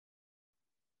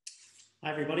Hi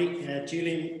everybody,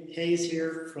 Julian Hayes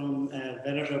here from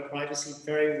Veneto Privacy.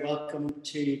 Very welcome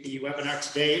to the webinar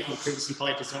today on Privacy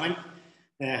by Design,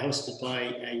 hosted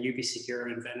by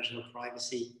Ubisecure and Veneto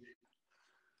Privacy.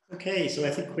 Okay, so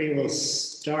I think we will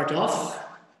start off.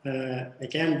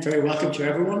 Again, very welcome to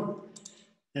everyone.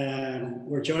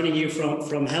 We're joining you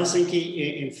from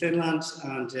Helsinki in Finland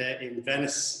and in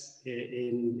Venice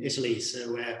in Italy.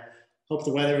 So hope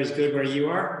the weather is good where you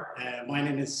are. My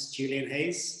name is Julian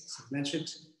Hayes, as I've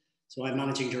mentioned. So I'm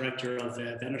Managing Director of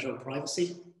Veneto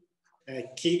Privacy.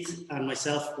 Keith and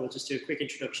myself will just do a quick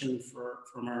introduction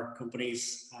from our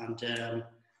companies, and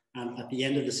at the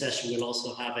end of the session we'll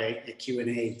also have a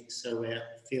Q&A. So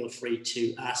feel free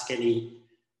to ask any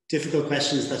difficult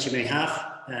questions that you may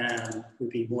have.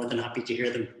 We'd be more than happy to hear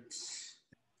them.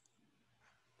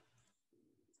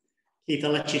 Keith,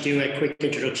 I'll let you do a quick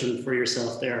introduction for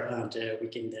yourself there, and we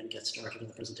can then get started on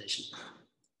the presentation.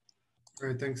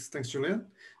 Great, thanks Julian.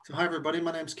 So hi everybody,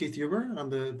 my name is Keith Huber, and I'm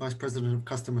the Vice President of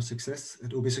Customer Success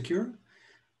at Ubisecure.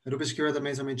 At Ubisecure, that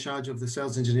means I'm in charge of the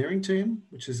sales engineering team,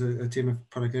 which is a team of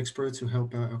product experts who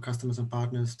help our customers and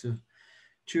partners to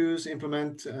choose,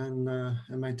 implement, and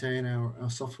maintain our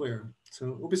software.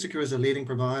 So Ubisecure is a leading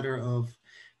provider of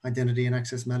identity and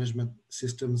access management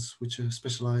systems, which are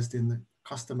specialized in the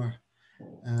customer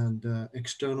and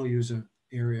external user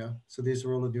area. So these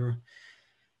are all of your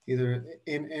either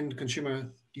end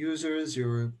consumer users,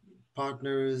 your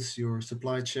partners, your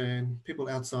supply chain, people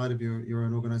outside of your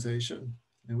own organization.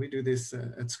 And we do this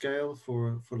at scale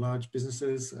for large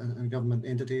businesses and government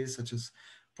entities such as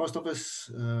post office,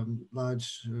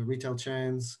 large retail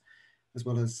chains, as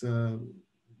well as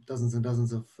dozens and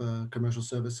dozens of commercial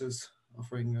services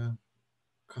offering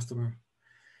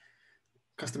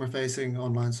customer-facing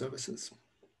online services.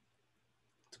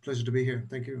 It's a pleasure to be here.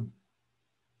 Thank you.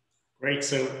 Great.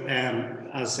 So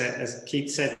as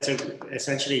Keith said, so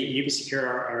essentially Ubisecure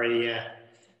are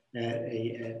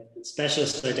a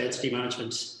specialist identity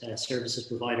management services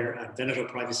provider, and Veneto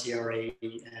Privacy are a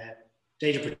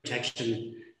data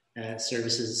protection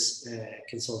services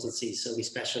consultancy. So we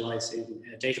specialize in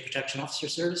data protection officer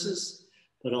services,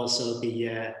 but also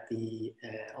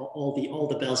all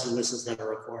the bells and whistles that are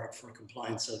required for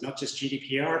compliance. So not just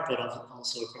GDPR, but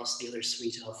also across the other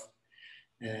suite of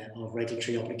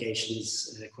regulatory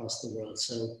obligations across the world.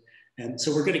 So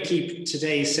we're going to keep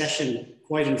today's session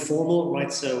quite informal,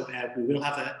 right? So we will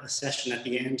have a session at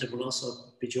the end, and we'll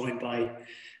also be joined by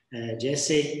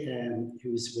Jesse,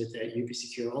 who's with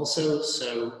Ubisecure also.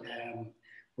 So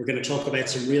we're going to talk about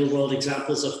some real world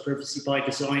examples of privacy by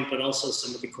design, but also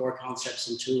some of the core concepts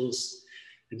and tools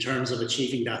in terms of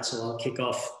achieving that. So I'll kick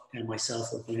off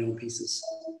myself with my own pieces.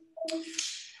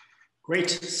 Great.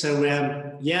 So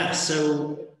yeah,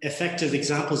 so effective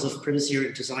examples of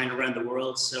privacy design around the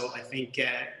world. So I think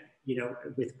you know,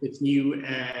 with new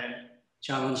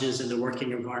challenges in the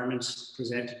working environment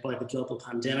presented by the global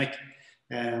pandemic,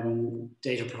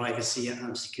 data privacy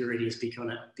and security has become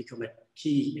a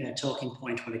key talking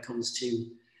point when it comes to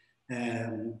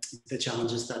the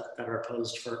challenges that are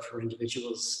posed for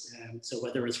individuals. So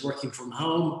whether it's working from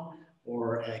home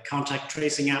or contact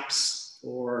tracing apps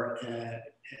or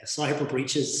cyber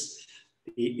breaches,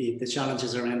 the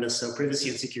challenges around us. So privacy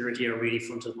and security are really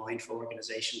front of mind for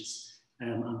organizations.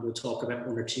 And we'll talk about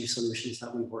one or two solutions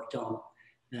that we worked on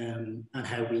and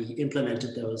how we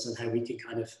implemented those and how we can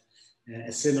kind of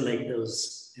assimilate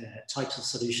those types of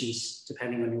solutions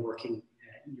depending on your working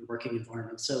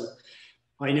environment. So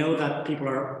I know that people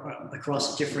are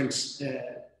across a different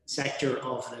sector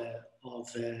of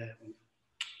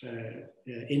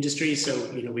industry.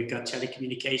 So, you know, we've got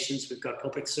telecommunications, we've got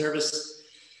public service,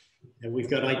 and we've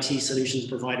got IT solutions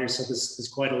providers. So there's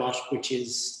quite a lot, which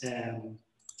is,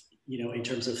 you know, in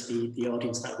terms of the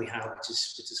audience that we have, which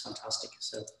is fantastic.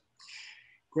 So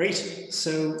great.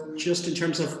 So just in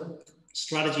terms of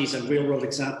strategies and real world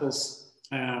examples,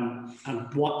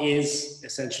 and what is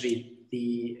essentially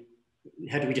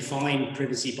how do we define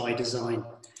privacy by design?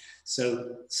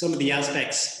 So some of the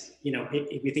aspects, you know,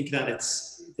 if we think that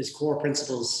there's core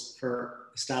principles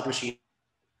for establishing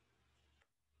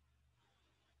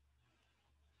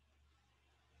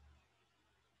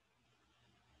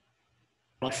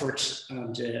effort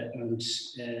and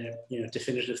you know,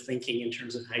 definitive thinking in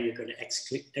terms of how you're going to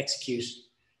execute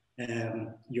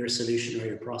your solution or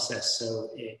your process. So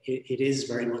it is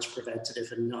very much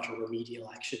preventative and not a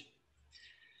remedial action.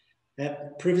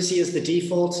 Privacy is the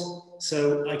default.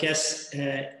 So I guess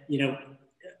you know,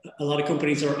 a lot of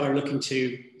companies are looking to,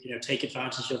 you know, take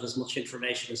advantage of as much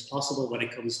information as possible when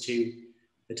it comes to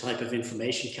the type of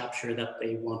information capture that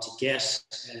they want to get.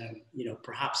 You know,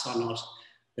 perhaps on not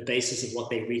the basis of what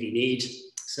they really need.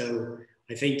 So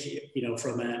I think,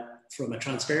 from a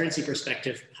transparency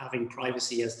perspective, having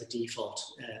privacy as the default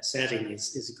setting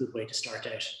is a good way to start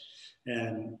out.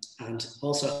 And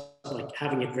also like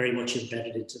having it very much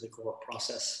embedded into the core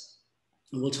process.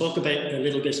 And we'll talk about a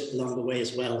little bit along the way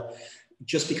as well.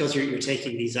 Just because you're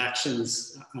taking these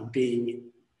actions and being,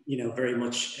 very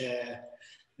much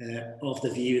of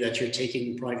the view that you're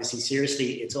taking privacy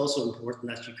seriously, it's also important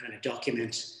that you kind of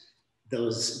document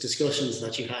those discussions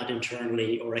that you had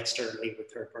internally or externally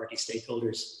with third-party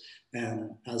stakeholders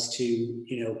as to,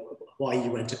 why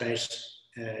you went about,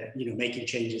 making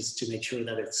changes to make sure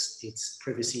that it's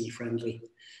privacy friendly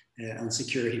and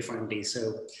security friendly.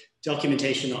 So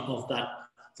documentation of that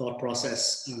thought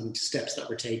process and steps that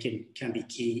were taken can be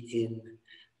key in,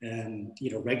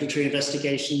 regulatory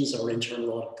investigations or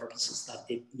internal audit purposes, that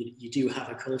you do have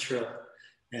a cultural,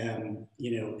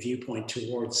 viewpoint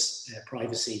towards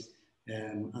privacy.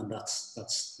 And that's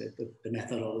the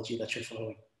methodology that you're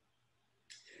following.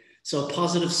 So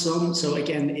positive sum. So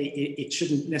again, it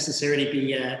shouldn't necessarily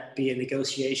be a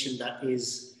negotiation that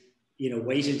is,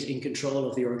 weighted in control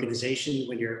of the organization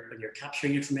when you're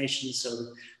capturing information.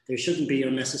 So there shouldn't be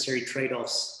unnecessary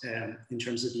trade-offs in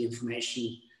terms of the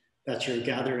information that you're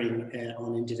gathering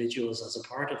on individuals as a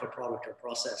part of a product or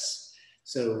process.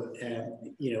 So,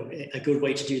 a good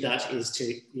way to do that is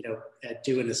to,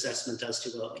 do an assessment as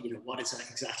to, well, what is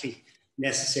exactly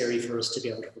necessary for us to be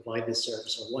able to provide this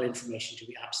service, or what information do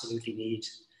we absolutely need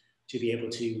to be able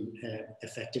to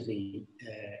effectively,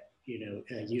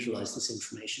 utilize this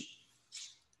information.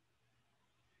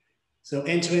 So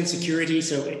end-to-end security.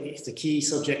 So it's a key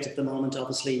subject at the moment,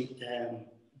 obviously.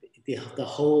 The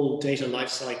whole data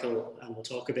lifecycle, and we'll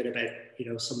talk a bit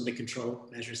about, some of the control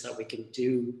measures that we can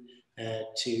do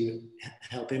to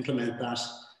help implement that.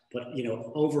 But,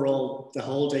 overall, the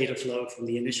whole data flow from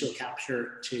the initial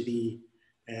capture to the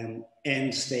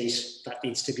end state that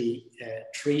needs to be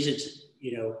treated,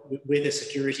 with a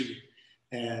security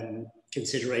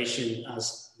consideration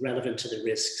as relevant to the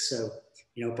risk. So,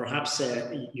 perhaps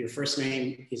your first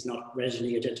name is not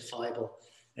readily identifiable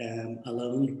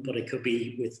alone, but it could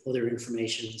be with other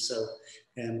information. So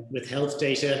with health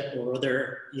data or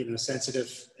other,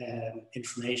 sensitive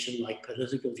information like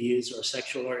political views or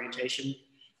sexual orientation,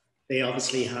 they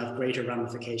obviously have greater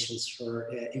ramifications for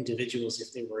individuals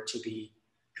if they were to be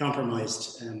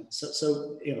compromised.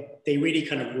 So they really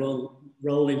kind of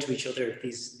roll into each other,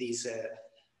 these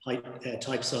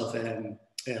types of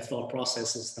thought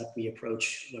processes that we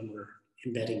approach when we're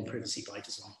embedding privacy by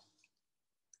design.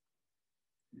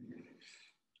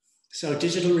 So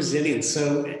digital resilience.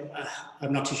 So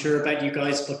I'm not too sure about you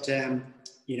guys, but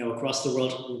across the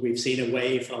world, we've seen a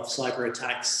wave of cyber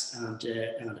attacks and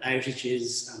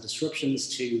outages and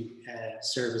disruptions to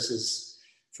services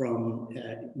from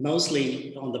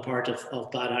mostly on the part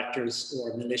of bad actors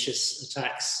or malicious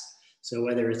attacks. So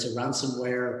whether it's a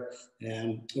ransomware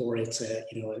or it's a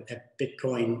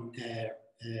Bitcoin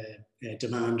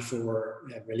demand for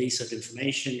release of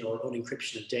information or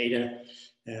unencryption of data,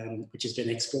 which has been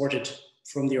exported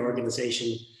from the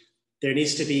organization, there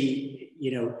needs to be,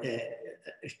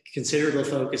 a considerable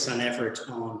focus and effort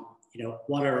on,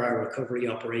 what are our recovery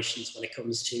operations when it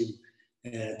comes to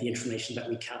the information that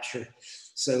we capture.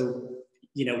 So,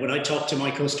 when I talk to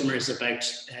my customers about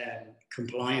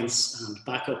compliance and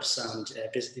backups and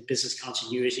business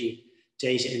continuity,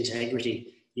 data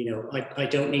integrity, I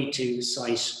don't need to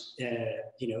cite,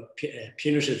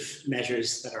 punitive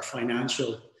measures that are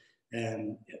financial,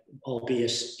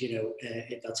 albeit,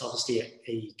 that's obviously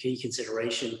a key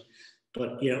consideration.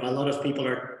 But, a lot of people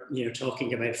are,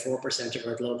 talking about 4% of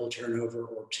our global turnover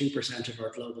or 2% of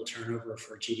our global turnover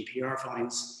for GDPR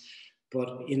fines.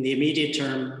 But in the immediate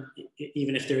term,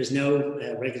 even if there is no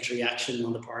regulatory action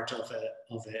on the part of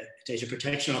a data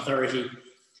protection authority,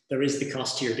 there is the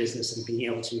cost to your business and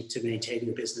being able to maintain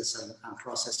your business and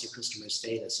process your customers'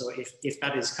 data. So if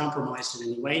that is compromised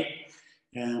in any way,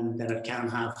 then it can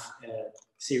have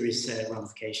serious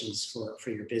ramifications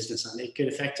for your business, and it could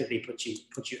effectively put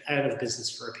you out of business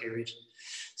for a period.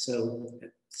 So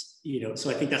so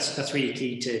I think that's really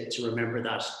key to remember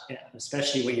that,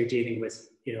 especially when you're dealing with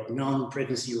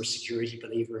non-privacy or security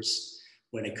believers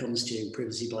when it comes to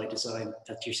privacy by design,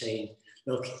 that you're saying,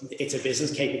 look, it's a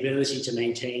business capability to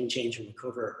maintain, change and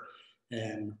recover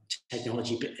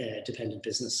technology dependent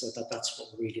business. So that's what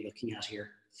we're really looking at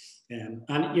here. And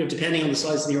depending on the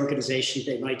size of the organization,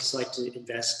 they might decide to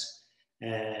invest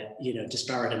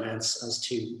disparate amounts as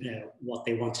to what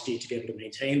they want to do to be able to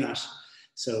maintain that.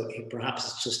 So perhaps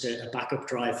it's just a backup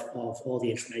drive of all the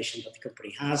information that the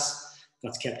company has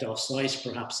that's kept off site.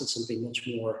 Perhaps it's something much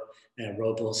more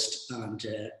robust and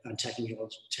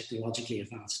technologically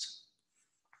advanced.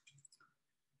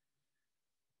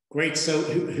 Great. So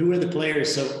who are the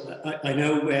players? So I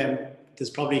know there's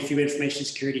probably a few information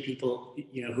security people,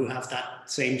 who have that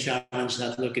same challenge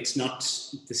that, look, it's not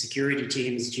the security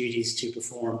team's duties to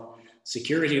perform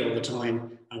security all the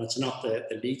time, and it's not the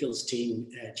legals team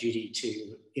duty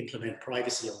to implement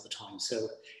privacy all the time. So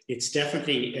it's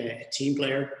definitely a team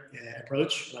player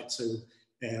approach. Like, so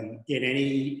in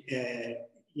any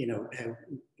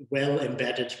well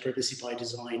embedded privacy by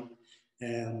design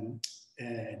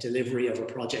delivery of a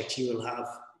project, you will have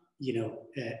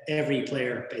every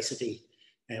player basically,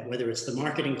 whether it's the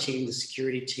marketing team, the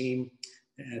security team,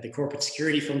 the corporate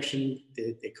security function,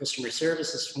 the customer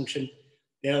services function.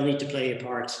 They'll need to play a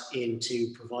part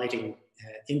into providing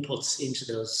inputs into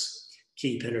those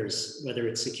key pillars, whether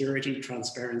it's security,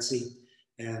 transparency,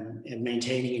 and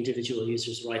maintaining individual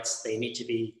users' rights. They need to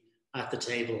be at the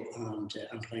table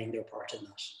and playing their part in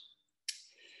that.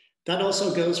 That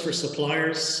also goes for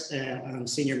suppliers and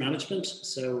senior management.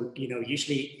 So,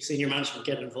 usually senior management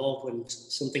get involved when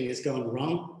something is going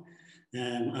wrong.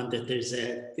 And that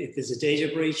if there's a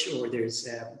data breach, or there's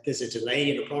a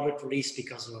delay in a product release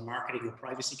because of a marketing or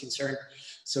privacy concern.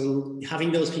 So having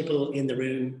those people in the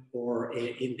room, or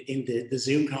in the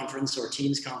Zoom conference or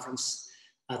Teams conference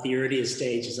at the earliest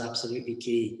stage is absolutely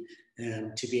key,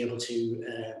 to be able to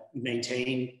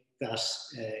maintain that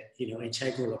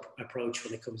integral approach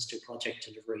when it comes to project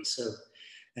delivery. So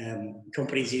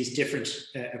companies use different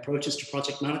approaches to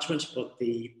project management, but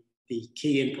the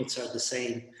key inputs are the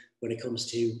same when it comes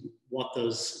to what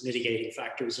those mitigating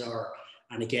factors are,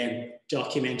 and again,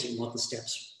 documenting what the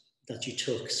steps that you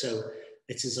took. So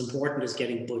it's as important as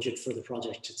getting budget for the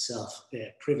project itself.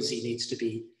 Privacy needs to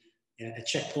be a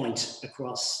checkpoint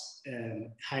across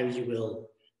how you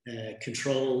will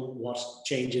control what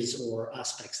changes or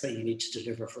aspects that you need to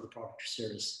deliver for the product or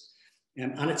service.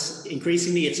 And it's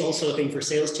increasingly, it's also a thing for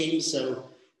sales teams. So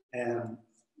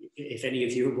if any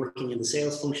of you are working in the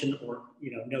sales function, or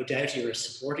no doubt you're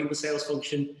supporting the sales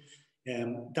function,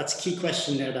 that's a key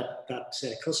question now that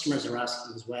customers are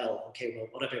asking as well. Okay, well,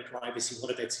 what about privacy?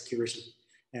 What about security?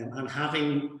 And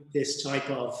having this type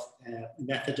of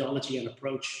methodology and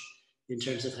approach in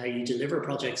terms of how you deliver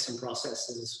projects and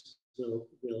processes will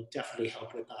definitely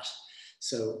help with that.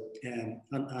 So,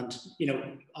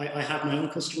 I have my own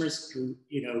customers who,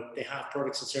 they have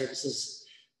products and services.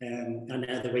 And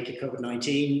now the wake of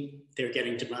COVID-19, they're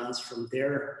getting demands from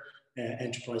their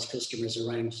enterprise customers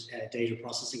around data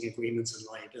processing agreements and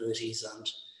liabilities,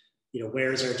 and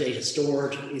where is our data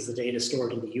stored? Is the data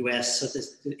stored in the US? So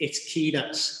it's key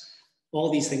that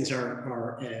all these things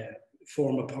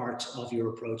form a part of your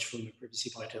approach from a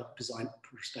privacy by design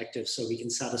perspective, so we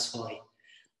can satisfy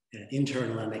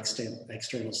internal and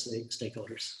external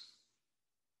stakeholders.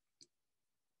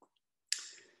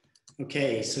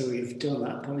 Okay, so we've done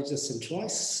that, probably just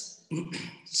twice.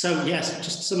 So yes,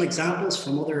 just some examples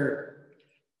from other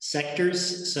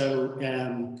sectors. So,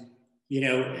 I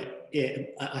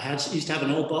used to have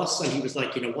an old boss, and he was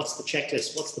like, what's the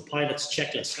checklist? What's the pilot's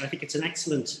checklist? I think it's an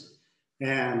excellent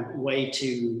way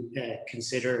to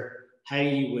consider how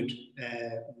you would,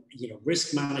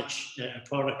 risk manage a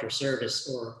product or service,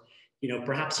 or,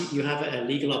 perhaps you have a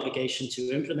legal obligation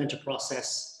to implement a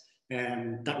process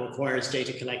that requires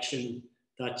data collection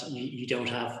that you don't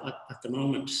have at the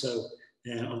moment. So,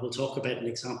 and we'll talk about an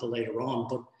example later on,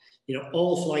 but,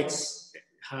 all flights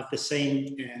have the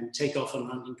same takeoff and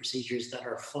landing procedures that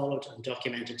are followed and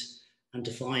documented and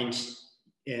defined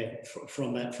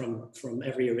from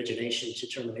every origination to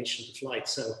termination of the flight.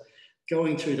 So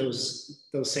going through those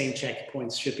same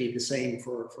checkpoints should be the same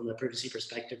from the privacy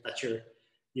perspective, that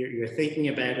you're thinking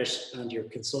about it and you're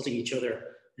consulting each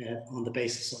other on the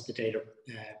basis of the data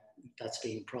that's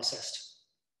being processed.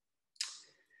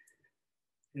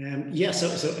 So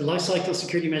lifecycle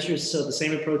security measures. So the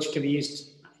same approach can be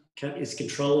used, is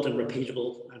controlled and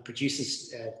repeatable, and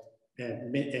produces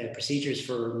procedures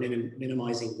for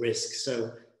minimizing risk.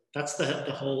 So that's the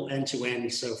whole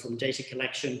end-to-end. So from data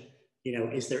collection,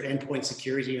 is there endpoint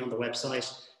security on the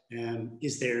website?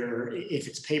 Is there, if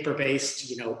it's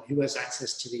paper-based, who has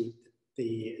access to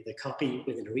the copy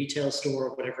within a retail store,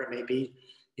 or whatever it may be?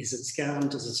 Is it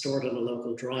scanned? Is it stored on a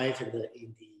local drive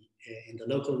in the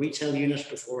local retail unit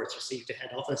before it's received to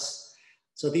head office?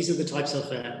 So these are the types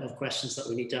of questions that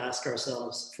we need to ask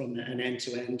ourselves from an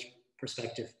end-to-end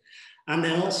perspective. And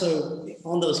then also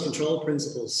on those control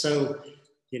principles. So,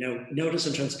 notice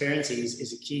and transparency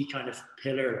is a key kind of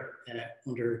pillar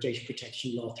under data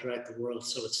protection law throughout the world.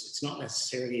 So it's not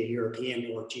necessarily a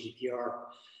European or GDPR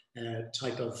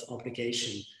type of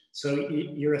obligation, So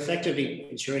you're effectively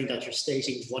ensuring that you're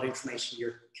stating what information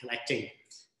you're collecting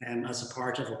as a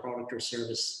part of a product or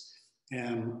service,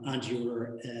 and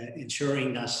you're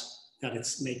ensuring that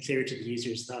it's made clear to the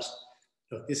users that,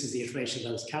 look, this is the information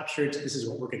that is captured, this is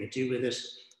what we're going to do with it.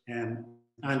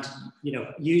 And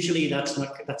usually that's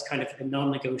kind of a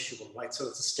non-negotiable, right? So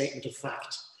it's a statement of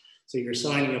fact. So you're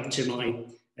signing up to my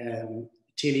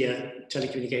Telia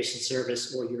telecommunications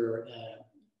service, or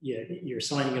you're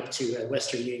signing up to a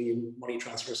Western Union money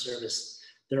transfer service.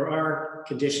 There are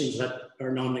conditions that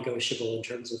are non-negotiable in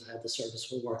terms of how the service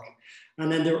will work.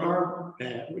 And then there are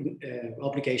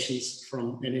obligations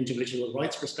from an individual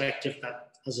rights perspective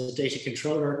that, as a data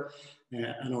controller,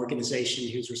 an organization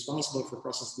who's responsible for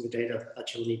processing the data,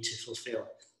 that you'll need to fulfill.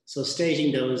 So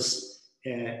stating those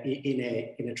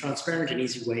in a transparent and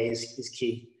easy way is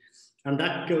key. And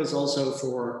that goes also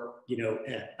for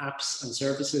apps and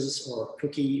services, or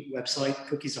cookies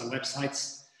on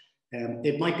websites.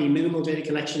 It might be minimal data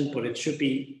collection, but it should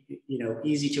be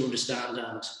easy to understand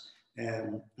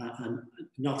and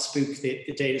not spook the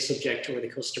data subject or the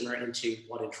customer into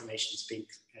what information is being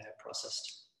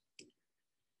processed.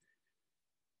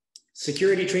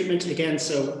 Security treatment, again,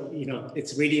 so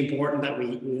it's really important that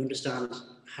we understand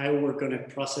how we're going to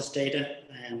process data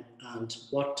and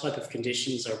what type of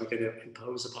conditions are we going to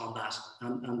impose upon that,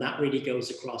 and that really goes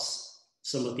across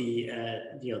some of the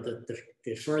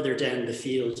further down the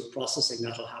field processing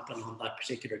that will happen on that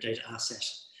particular data asset.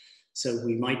 So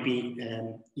we might be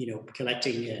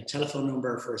collecting a telephone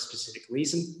number for a specific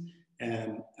reason,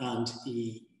 and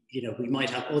we might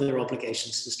have other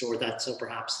obligations to store that. So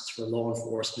perhaps it's for law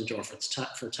enforcement, or if it's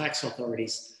for tax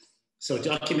authorities. So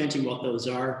documenting what those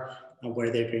are and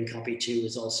where they've been copied to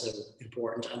is also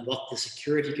important, and what the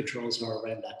security controls are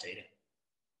around that data.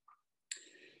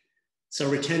 So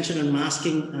retention and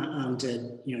masking and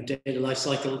data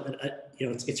lifecycle,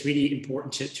 it's really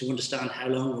important to understand how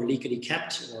long we're legally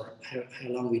kept, or how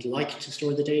long we'd like to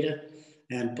store the data.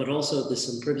 But also there's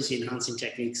some privacy enhancing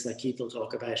techniques that Keith will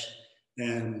talk about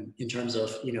in terms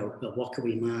of, what can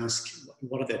we mask?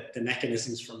 What are the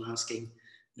mechanisms for masking?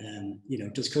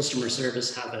 Does customer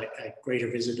service have a greater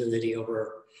visibility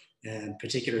over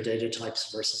particular data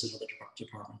types versus another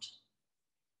department?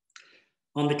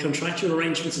 On the contractual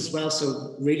arrangements as well,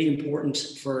 so really important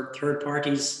for third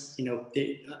parties.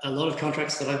 A lot of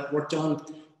contracts that I've worked on,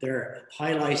 they're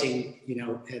highlighting,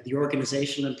 the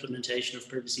organizational implementation of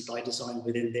privacy by design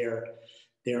within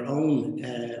their own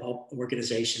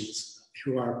organizations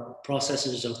who are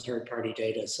processors of third-party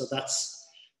data. So that's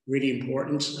really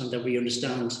important, and that we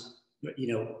understand,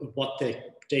 what the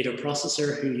data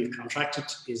processor who you've contracted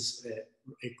is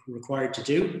required to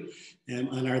do,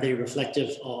 and are they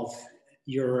reflective of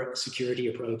your security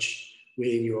approach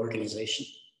within your organization.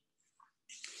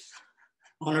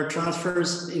 On our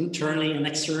transfers internally and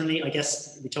externally, I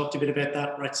guess we talked a bit about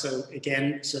that, right? So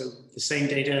again, the same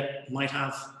data might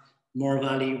have more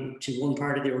value to one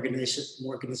part of the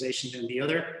organization than the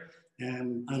other.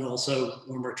 And also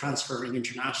when we're transferring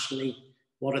internationally,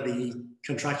 what are the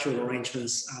contractual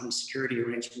arrangements and security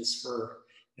arrangements for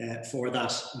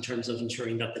that, in terms of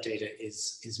ensuring that the data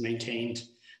is maintained.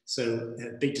 So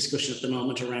a big discussion at the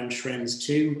moment around Schrems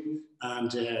 2,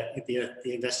 and the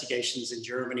investigations in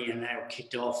Germany are now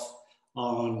kicked off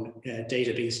on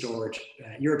data being stored,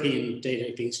 European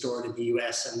data being stored in the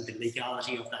US, and the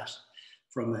legality of that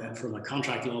from a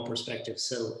contract law perspective.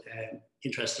 So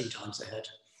interesting times ahead.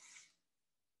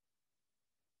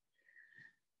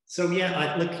 So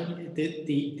yeah, look,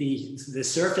 the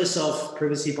surface of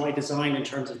privacy by design in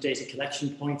terms of data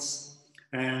collection points,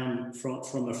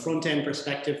 from a front-end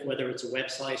perspective, whether it's a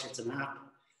website, it's an app,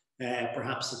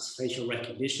 perhaps it's facial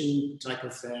recognition type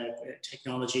of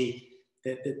technology,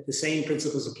 the same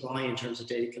principles apply in terms of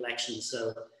data collection.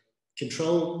 So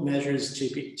control measures to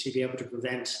be able to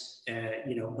prevent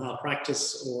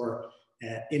malpractice or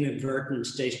inadvertent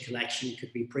data collection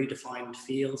could be predefined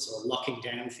fields, or locking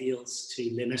down fields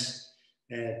to limit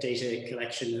data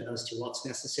collection as to what's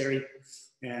necessary.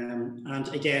 And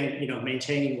again,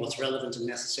 maintaining what's relevant and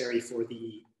necessary for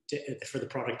the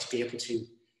product to be able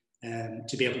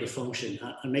to function,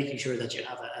 and making sure that you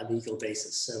have a legal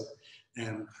basis. So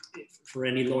for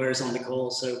any lawyers on the call,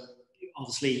 so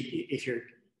obviously if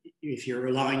you're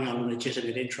relying on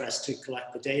legitimate interest to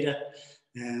collect the data,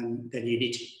 then you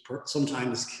need to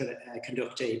sometimes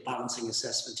conduct a balancing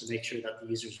assessment to make sure that the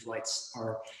user's rights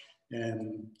are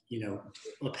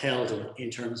upheld in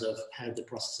terms of how the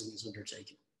processing is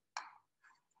undertaken.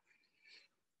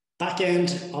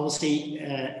 Backend, obviously,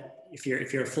 if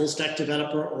you're a full stack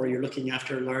developer, or you're looking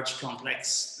after a large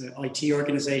complex IT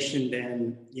organization,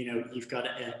 then you've got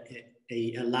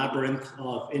a labyrinth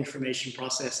of information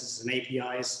processes and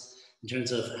APIs in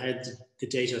terms of how the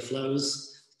data flows.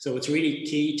 So it's really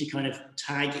key to kind of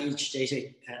tag each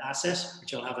data asset,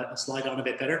 which I'll have a slide on a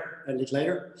bit better a little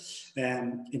later.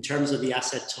 In terms of the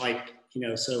asset type,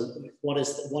 so what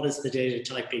is the data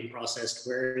type being processed?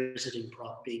 Where is it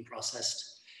being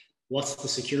processed? What's the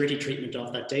security treatment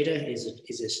of that data? Is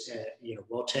it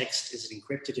raw text? Is it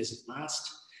encrypted? Is it masked?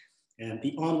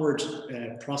 The onward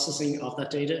processing of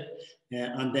that data,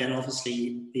 and then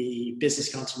obviously the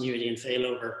business continuity and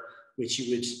failover, which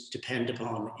you would depend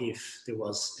upon if there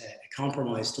was a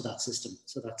compromise to that system.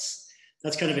 So that's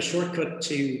kind of a shortcut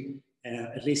to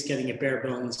at least getting a bare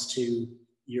bones to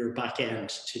your back end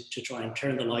to try and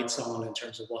turn the lights on in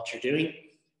terms of what you're doing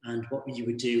and what you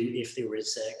would do if there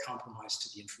was a compromise to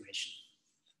the information.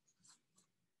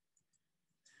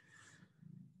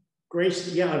 Great,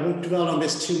 yeah, I won't dwell on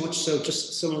this too much. So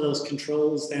just some of those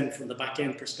controls then from the back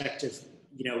end perspective,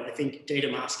 I think data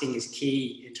masking is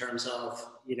key in terms of,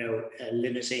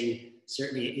 limiting,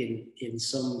 certainly in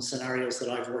some scenarios that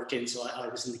I've worked in. So I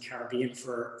was in the Caribbean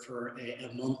for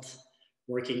a month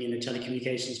working in a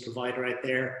telecommunications provider out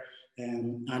there.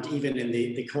 And even in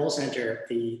the call center,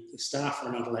 the staff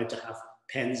are not allowed to have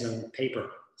pens and paper.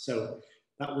 So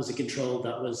that was a control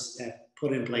that was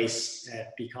put in place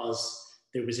because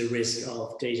there was a risk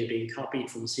of data being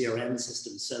copied from CRM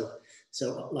systems.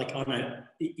 So like on an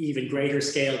even greater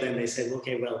scale, then they said,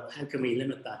 okay, well, how can we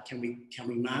limit that? Can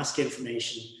we mask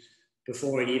information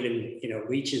before it even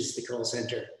reaches the call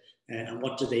center? And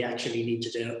what do they actually need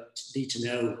to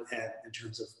know in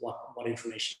terms of what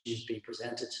information is being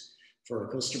presented for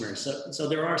a customer? So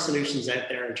there are solutions out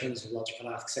there in terms of logical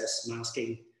access,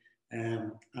 masking,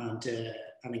 and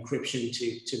encryption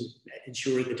to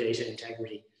ensure the data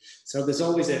integrity. So there's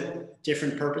always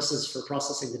different purposes for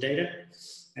processing the data.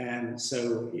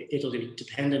 So it'll be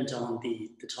dependent on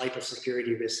the type of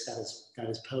security risk that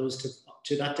is posed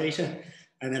to that data.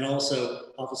 And then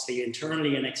also, obviously,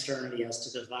 internally and externally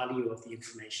as to the value of the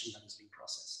information that is being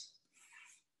processed.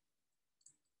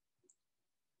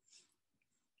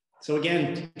 So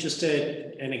again, just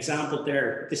an example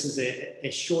there. This is a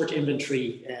short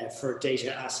inventory for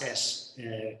data asset,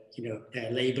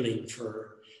 labeling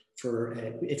for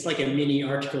it's like a mini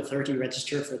Article 30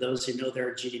 register for those who know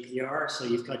their GDPR. So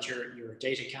you've got your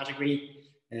data category,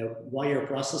 why you're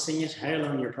processing it, how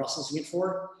long you're processing it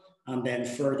for, and then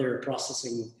further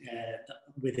processing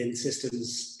within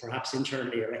systems, perhaps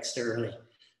internally or externally,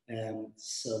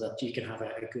 so that you can have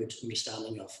a good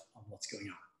understanding of what's going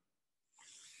on.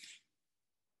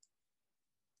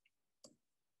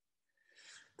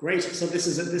 Great. So this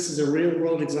is a real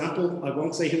world example. I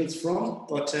won't say who it's from,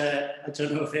 but I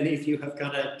don't know if any of you have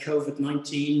got a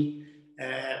COVID-19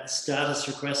 status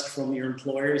request from your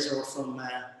employers or from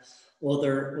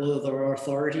other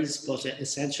authorities. But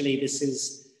essentially, this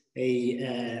is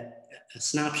a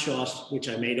snapshot which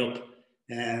I made up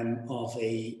of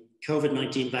a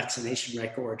COVID-19 vaccination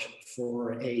record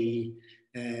for a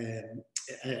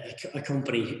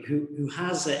company who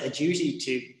has a duty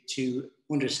to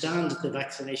understand the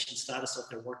vaccination status of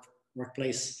their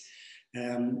workplace.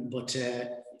 But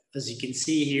as you can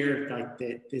see here, like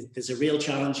there's a real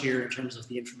challenge here in terms of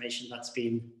the information that's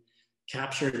been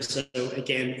captured. So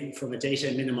again, from a data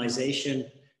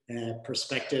minimization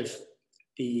perspective,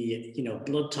 the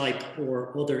blood type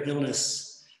or other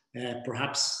illness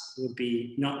perhaps would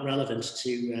be not relevant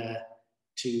to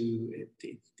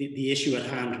the issue at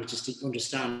hand, which is to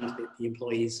understand the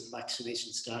employee's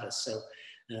vaccination status.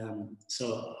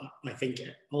 So I think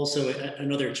also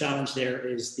another challenge there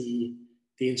is the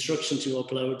instruction to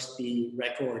upload the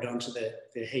record onto the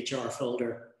HR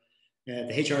folder,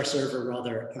 the HR server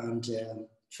rather, and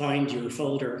find your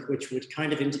folder, which would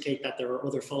kind of indicate that there are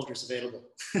other folders available.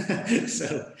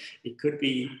 So it could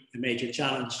be a major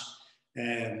challenge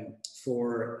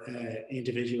for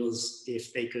individuals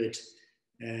if they could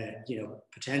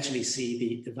potentially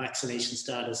see the vaccination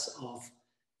status of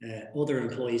other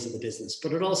employees of the business.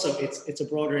 But it's a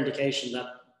broader indication that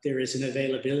there is an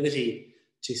availability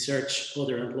to search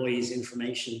other employees'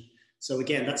 information. So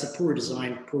again, that's a poor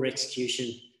design, poor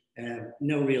execution,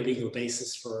 no real legal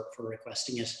basis for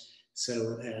requesting it.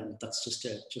 So that's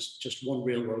just one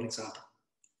real world example,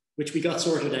 which we got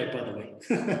sorted out, by the way.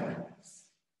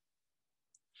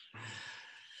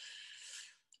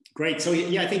 Great. So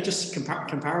yeah, I think just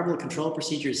comparable control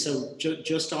procedures. So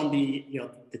just on the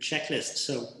the checklist.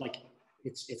 So like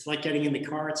it's like getting in the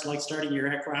car. It's like starting your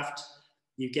aircraft.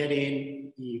 You get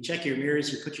in, you check your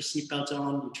mirrors, you put your seatbelt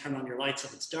on, you turn on your lights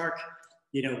if it's dark.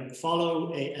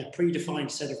 Follow a predefined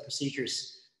set of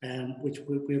procedures. which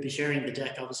we'll be sharing the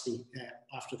deck obviously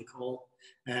after the call.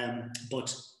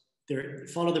 But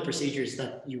follow the procedures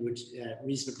that you would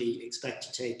reasonably expect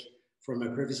to take from a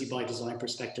privacy by design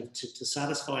perspective to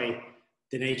satisfy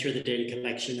the nature of the data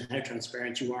collection, how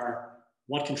transparent you are,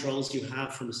 what controls you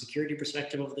have from a security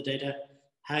perspective of the data,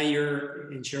 how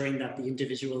you're ensuring that the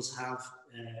individuals have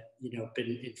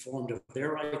been informed of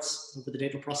their rights over the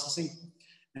data processing,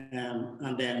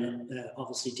 and then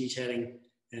obviously detailing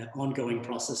ongoing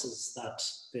processes that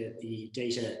the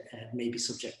data may be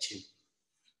subject to.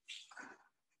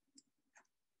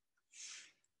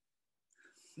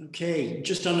 Okay,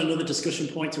 just on another discussion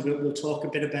point, so we'll talk a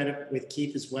bit about it with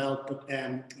Keith as well, but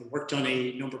I worked on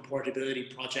a number portability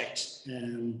project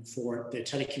for the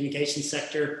telecommunications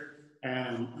sector,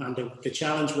 and the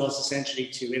challenge was essentially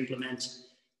to implement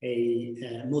a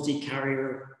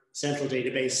multi-carrier central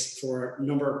database for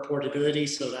number portability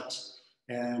so that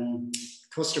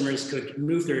customers could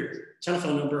move their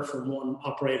telephone number from one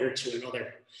operator to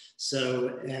another.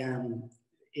 So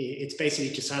it's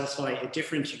basically to satisfy a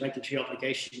different regulatory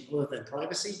obligation other than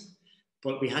privacy,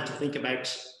 but we had to think about,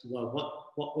 well,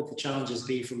 what would the challenges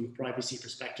be from a privacy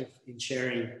perspective in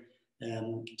sharing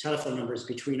telephone numbers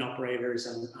between operators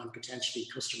and potentially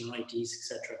customer IDs,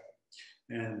 etc.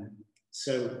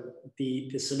 So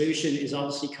the solution is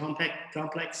obviously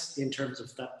complex in terms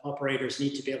of that operators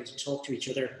need to be able to talk to each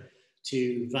other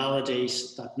to validate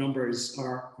that numbers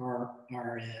are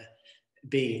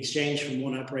being exchanged from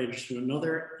one operator to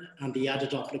another, and the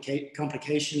added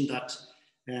complication that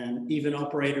even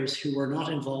operators who were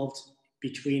not involved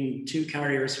between two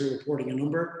carriers who are reporting a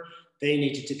number, they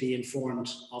needed to be informed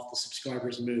of the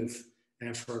subscriber's move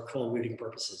for call routing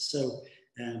purposes.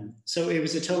 So it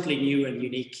was a totally new and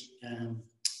unique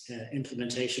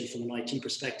implementation from an IT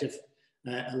perspective.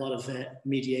 A lot of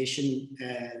mediation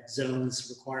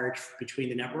zones required between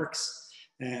the networks,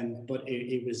 but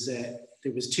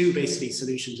there was two basically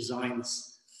solution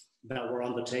designs that were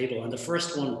on the table. And the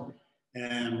first one,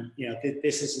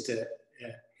 this isn't a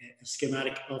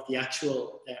schematic of the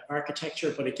actual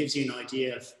architecture, but it gives you an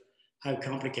idea of how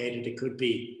complicated it could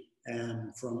be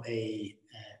from a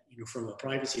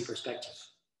privacy perspective.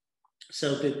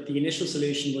 So the initial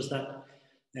solution was that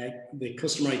the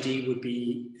customer ID would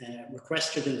be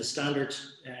requested in the standard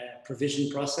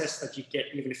provision process that you get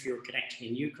even if you're connecting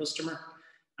a new customer.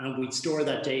 And we'd store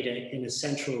that data in a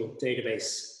central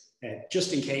database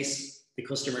just in case the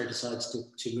customer decides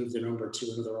to move their number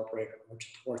to another operator or to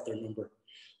port their number.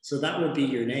 So that would be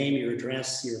your name, your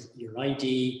address, your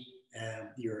ID,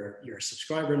 your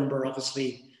subscriber number,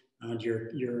 obviously, and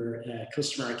your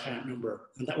customer account number.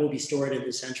 And that will be stored in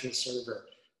the central server.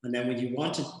 And then when you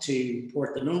wanted to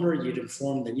port the number, you'd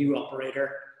inform the new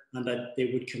operator and that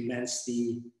they would commence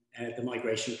the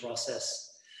migration process.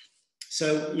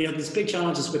 So, there's big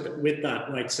challenges with that,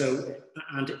 right? So,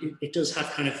 and it does have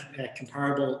kind of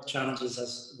comparable challenges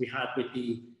as we had with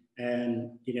the,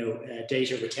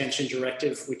 data retention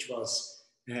directive, which was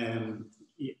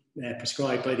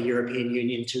prescribed by the European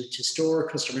Union to store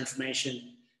customer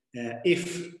information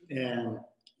if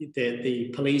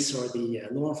the police or the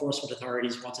law enforcement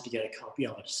authorities wanted to get a copy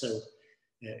of it. So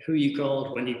who you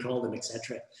called, when you called them,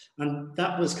 etc. And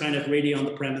that was kind of really on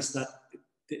the premise that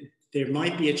there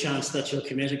might be a chance that you'll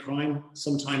commit a crime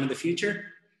sometime in the future,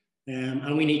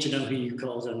 and we need to know who you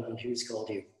called and who's called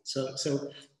you. So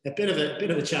a bit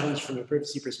of a challenge from a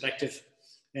privacy perspective,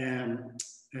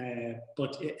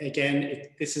 but again,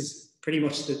 this is pretty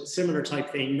much the similar type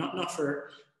thing, not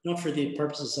for the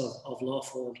purposes of law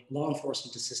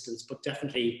enforcement assistance, but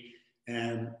definitely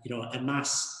a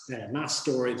mass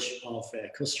storage of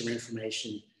customer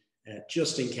information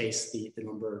just in case the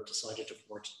number decided to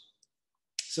port.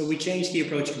 So we changed the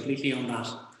approach completely on that.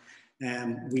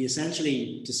 We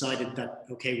essentially decided that,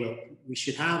 okay, well, we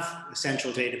should have a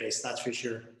central database, that's for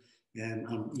sure.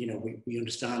 We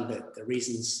understand the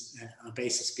reasons and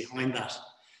basis behind that.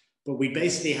 But we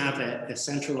basically have a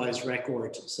centralized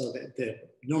record, so that the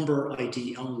number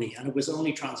ID only, and it was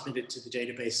only transmitted to the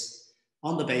database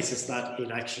on the basis that it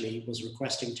actually was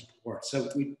requesting to port. So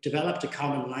we developed a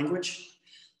common language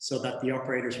so that the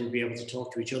operators would be able to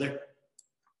talk to each other.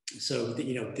 So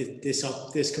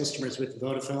this customer is with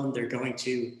Vodafone, they're going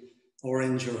to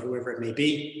Orange or whoever it may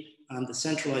be, and the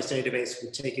centralized database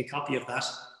would take a copy of that.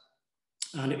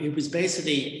 And it was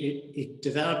basically, it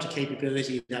developed a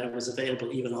capability that it was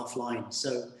available even offline.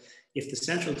 So if the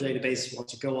central database was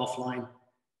to go offline,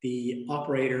 the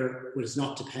operator was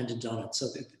not dependent on it.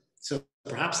 So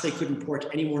perhaps they couldn't port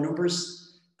any more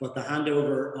numbers, but the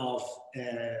handover of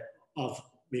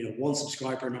one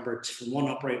subscriber number from one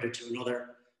operator to another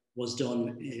was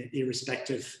done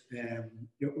irrespective,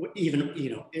 even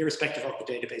irrespective of the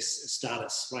database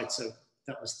status, right? So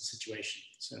that was the situation.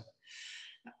 So,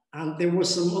 and there were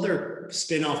some other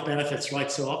spin-off benefits,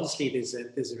 right? So obviously there's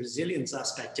a resilience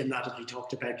aspect in that, as we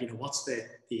talked about. What's the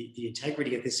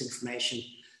integrity of this information?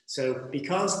 So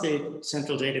because the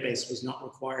central database was not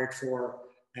required for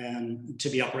to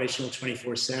be operational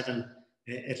 24/7,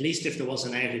 at least if there was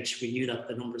an outage, we knew that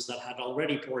the numbers that had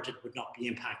already ported would not be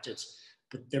impacted.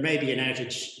 But there may be an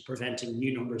outage preventing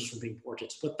new numbers from being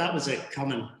ported. But that was a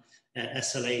common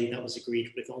SLA that was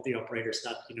agreed with all the operators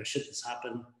that, should this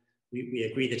happen, we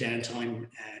agree the downtime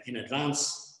in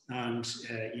advance, and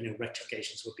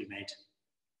rectifications would be made.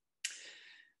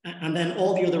 And then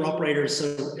all the other operators,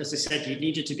 so as I said, you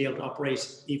needed to be able to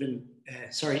operate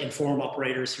inform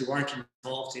operators who weren't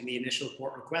involved in the initial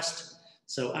port request.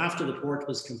 So after the port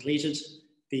was completed,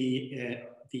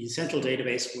 the central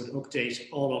database would update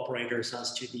all operators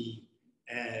as to the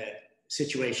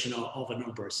situation of a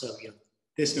number. So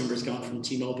this number has gone from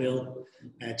T-Mobile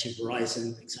to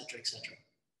Verizon, et cetera, et cetera.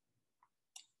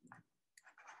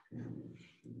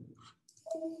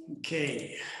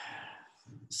 Okay.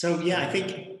 So yeah, I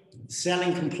think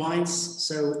selling compliance.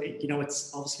 So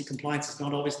it's obviously compliance is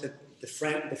not always the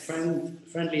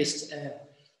friendliest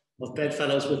of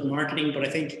bedfellows with marketing, but I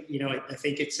think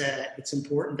it's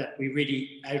important that we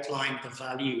really outline the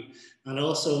value and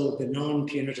also the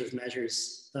non-punitive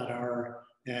measures that are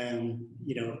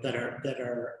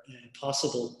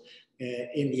possible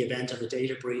in the event of a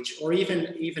data breach, or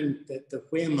even the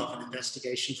whim of an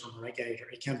investigation from a regulator.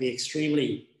 It can be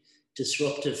extremely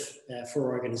disruptive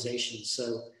for organizations.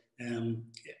 So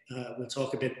we'll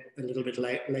talk a little bit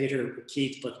later with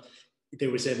Keith, but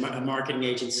there was a marketing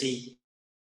agency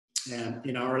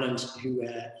in Ireland who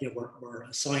were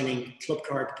assigning club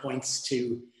card points to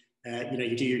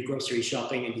you do your grocery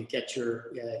shopping and you get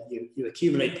you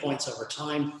accumulate points over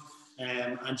time,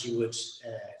 and you would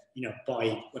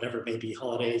buy whatever it may be,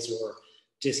 holidays or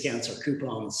discounts or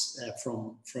coupons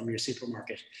from your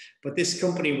supermarket. But this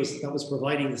company that was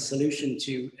providing the solution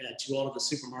to all of the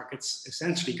supermarkets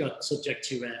essentially got subject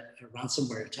to a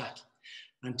ransomware attack,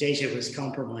 and data was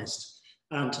compromised.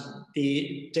 And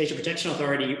the Data Protection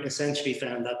Authority essentially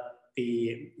found that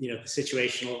the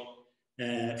situation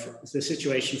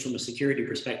from a security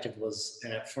perspective was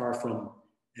far from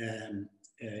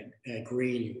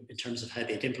green in terms of how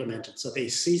they'd implemented. So they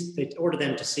ordered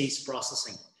them to cease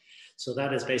processing. So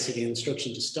that is basically an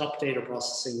instruction to stop data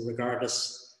processing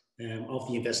regardless of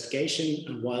the investigation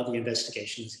and while the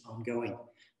investigation is ongoing.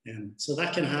 So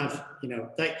that can have,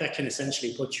 that can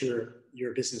essentially put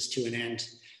your business to an end.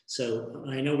 So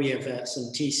I know we have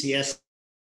some TCS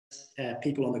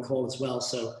people on the call as well.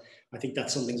 So I think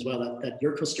that's something as well that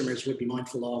your customers would be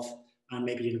mindful of, and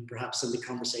maybe perhaps in the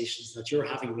conversations that you're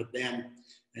having with them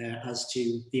as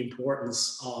to the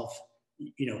importance of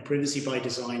privacy by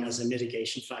design as a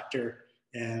mitigation factor,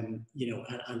 and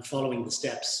following the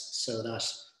steps so that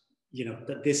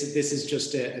that this is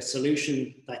just a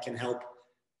solution that can help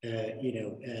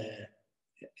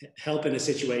help in a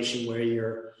situation where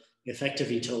you're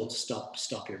effectively told to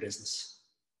stop your business.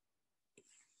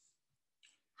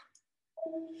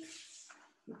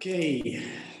 Okay.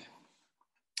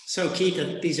 So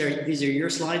Keith, these are your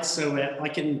slides. So I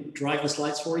can drive the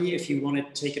slides for you if you want to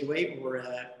take it away, or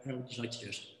how would you like to do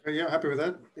it? Yeah, happy with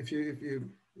that. If you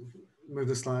move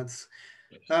the slides.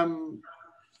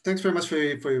 Thanks very much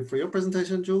for your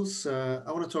presentation, Jules.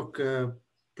 I want to talk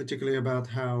particularly about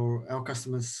how our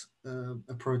customers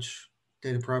approach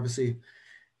data privacy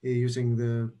using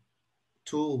the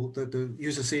tool that the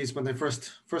user sees when they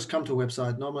first come to a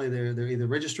website. Normally, they're either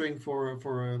registering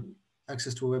for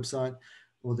access to a website,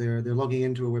 or they're logging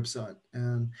into a website.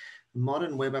 And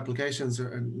modern web applications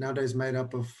are nowadays made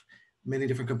up of many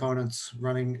different components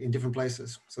running in different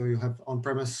places. So you have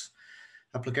on-premise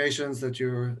applications that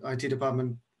your IT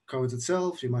department codes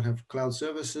itself. You might have cloud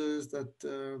services that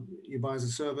you buy as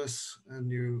a service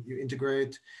and you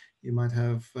integrate. You might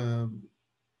have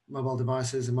mobile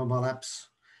devices and mobile apps,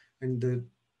 and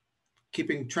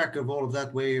keeping track of all of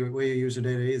that, where your user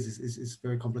data is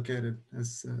very complicated,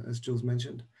 as Jules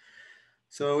mentioned.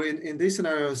 So in these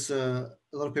scenarios, a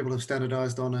lot of people have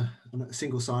standardized on a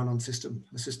single sign-on system,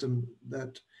 a system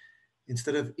that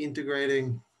instead of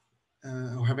integrating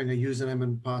or having a username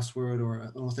and password or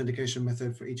an authentication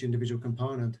method for each individual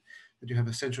component, that you have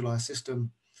a centralized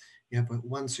system. You have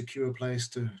one secure place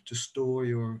to store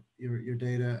your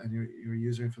data and your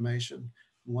user information,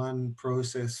 one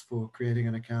process for creating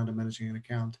an account and managing an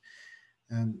account,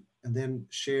 and then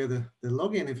share the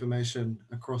login information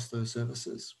across those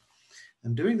services.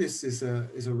 And doing this is a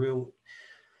real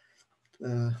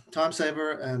time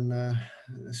saver and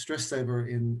stress saver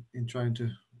in trying to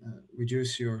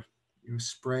reduce your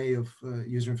spray of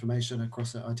user information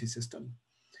across the IT system.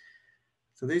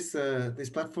 So these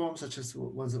platforms, such as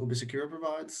ones that Ubisecure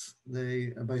provides,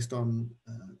 they are based on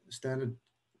standard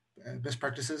best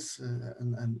practices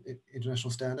and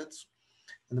international standards.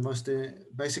 And the most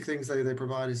basic things they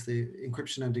provide is the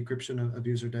encryption and decryption of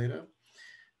user data.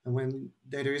 And when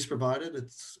data is provided,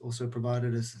 it's also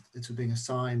provided as it's being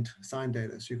assigned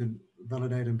data. So you can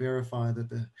validate and verify that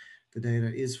the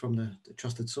data is from the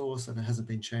trusted source and it hasn't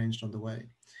been changed on the way.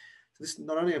 So this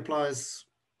not only applies,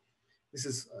 this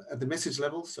is at the message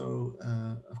level. So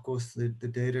of course the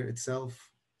data itself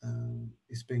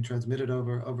is being transmitted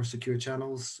over secure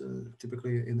channels,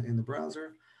 typically in the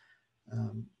browser.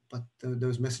 But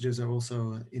those messages are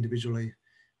also individually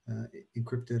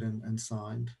encrypted and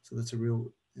signed. So that's a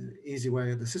real easy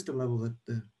way at the system level that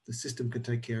the system can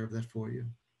take care of that for you.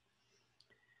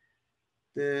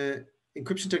 The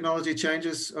encryption technology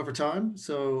changes over time.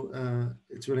 So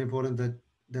it's really important that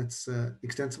that's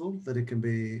extensible, that it can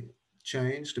be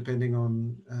changed depending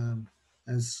on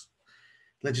as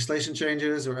legislation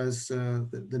changes or as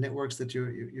the networks that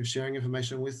you're sharing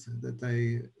information with, that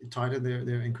they tighten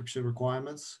their encryption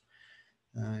requirements.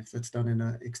 If that's done in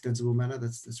an extensible manner,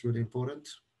 that's really important.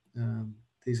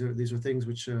 These are things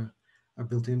which are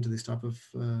built into this type of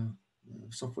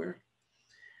software.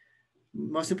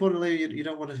 Most importantly, you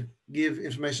don't want to give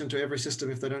information to every system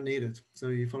if they don't need it. So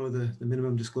you follow the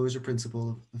minimum disclosure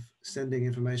principle of sending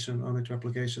information only to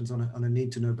applications on a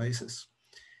need-to-know basis.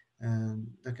 And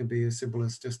that can be as simple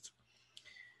as just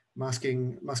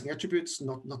masking attributes,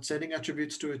 not sending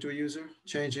attributes to a user,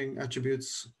 changing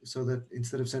attributes so that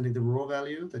instead of sending the raw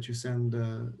value, that you send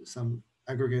some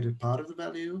aggregated part of the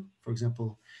value. For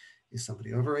example, is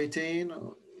somebody over 18?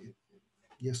 Or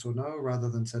yes or no, rather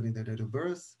than sending their date of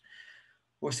birth,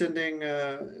 or sending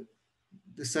the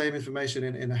same information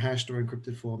in a hashed or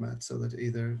encrypted format, so that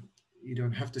either you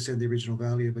don't have to send the original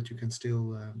value, but you can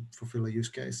still fulfill a use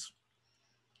case.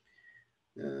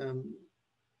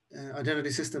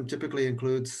 Identity system typically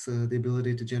includes the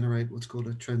ability to generate what's called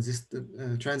a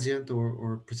transient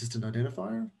or persistent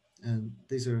identifier. And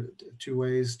these are two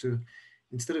ways to,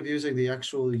 instead of using the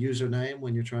actual username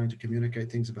when you're trying to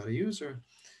communicate things about a user,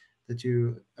 that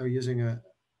you are using a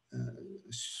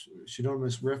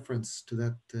pseudonymous reference to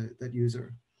that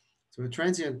user. So a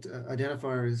transient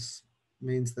identifier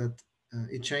means that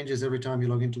it changes every time you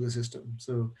log into the system.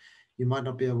 So you might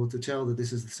not be able to tell that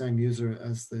this is the same user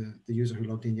as the user who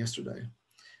logged in yesterday.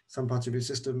 Some parts of your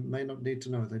system may not need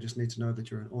to know. They just need to know that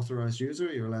you're an authorized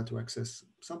user, you're allowed to access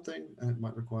something, and it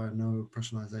might require no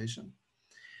personalization.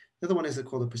 The other one is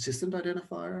called a persistent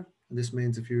identifier. And this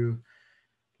means if you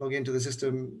log into the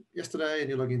system yesterday and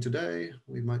you log in today,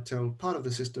 we might tell part of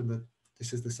the system that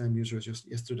this is the same user as just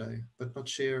yesterday, but not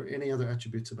share any other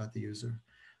attributes about the user.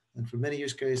 And for many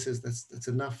use cases, that's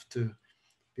enough to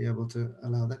be able to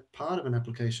allow that part of an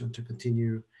application to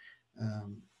continue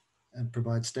and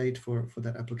provide state for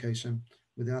that application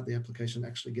without the application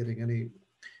actually getting any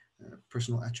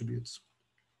personal attributes.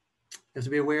 You have to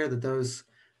be aware that those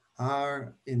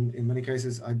are in many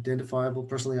cases identifiable,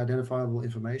 personally identifiable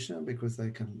information, because they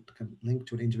can link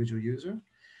to an individual user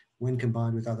when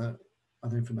combined with other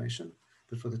information.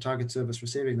 But for the target service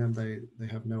receiving them, they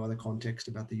have no other context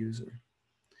about the user.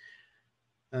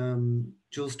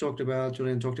 Julian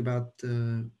talked about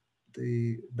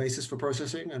the basis for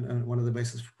processing, and one of the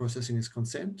bases for processing is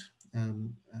consent.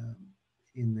 And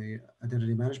in the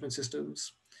identity management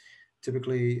systems,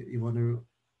 typically you want to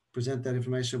present that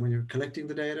information when you're collecting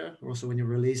the data, or also when you're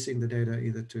releasing the data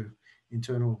either to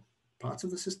internal parts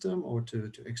of the system or to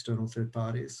external third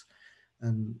parties.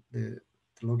 And the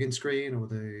login screen or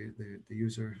the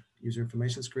user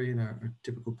information screen are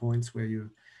typical points where you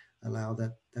allow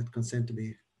that consent to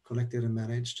be collected and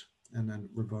managed and then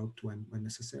revoked when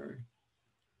necessary.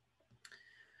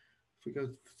 If we go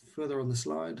further on the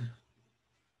slide,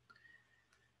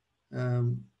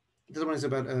 the other one is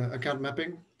about account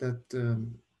mapping. That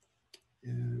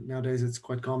nowadays it's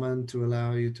quite common to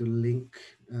allow you to link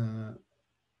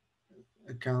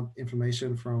account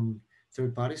information from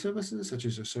third-party services, such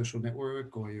as your social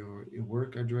network or your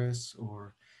work address,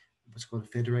 or what's called a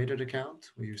federated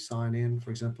account, where you sign in, for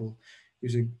example,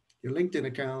 using your LinkedIn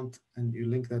account, and you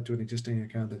link that to an existing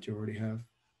account that you already have.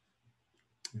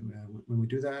 And, when we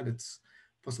do that, it's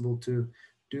possible to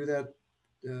do that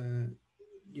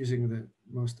using the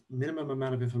most minimum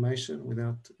amount of information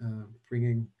without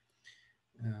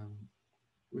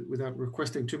without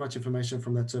requesting too much information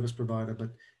from that service provider, but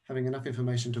having enough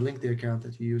information to link the account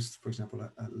that you use, for example,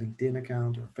 a LinkedIn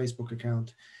account or a Facebook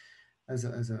account,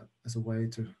 as a way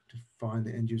to find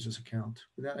the end user's account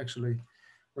without actually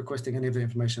requesting any of the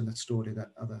information that's stored in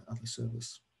that other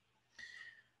service.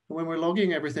 And when we're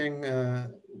logging everything,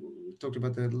 we talked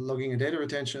about the logging and data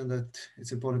retention, that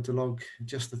it's important to log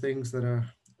just the things that are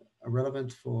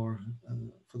relevant for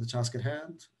the task at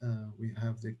hand. We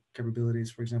have the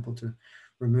capabilities, for example, to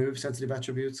remove sensitive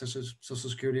attributes such as social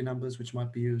security numbers, which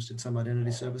might be used in some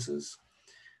identity services,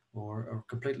 or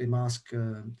completely mask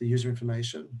the user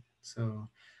information. So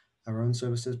our own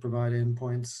services provide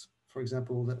endpoints, for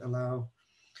example, that allow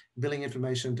billing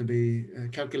information to be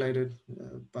calculated,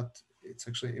 but it's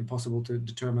actually impossible to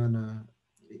determine an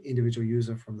individual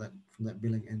user from that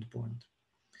billing endpoint.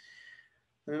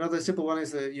 And another simple one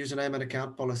is the username and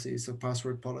account policies, or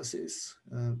password policies.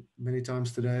 Many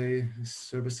times today,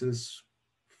 services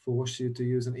force you to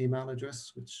use an email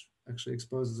address, which actually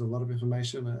exposes a lot of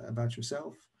information about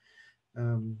yourself.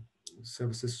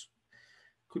 Services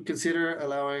could consider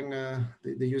allowing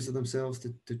the user themselves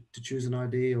to choose an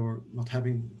ID, or not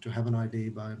having to have an ID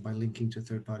by linking to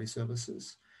third-party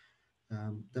services.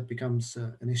 That becomes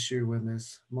an issue when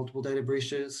there's multiple data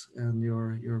breaches and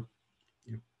your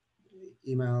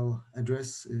email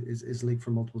address is linked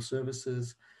from multiple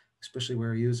services, especially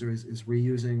where a user is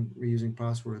reusing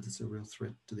passwords. It's a real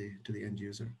threat to the end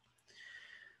user.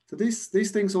 So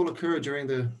these things all occur during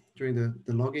the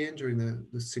login, during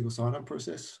the single sign-on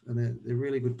process, and they're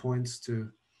really good points to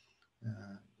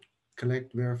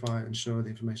collect, verify, and show the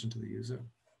information to the user.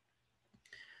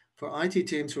 For IT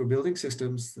teams who are building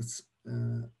systems, that's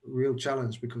a real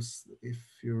challenge, because if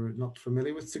you're not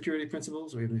familiar with security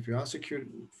principles, or even if you are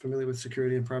familiar with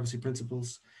security and privacy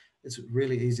principles, it's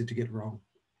really easy to get wrong.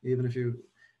 Even if you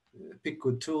pick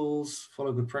good tools,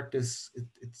 follow good practice,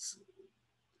 it's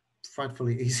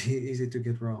frightfully easy to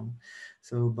get wrong.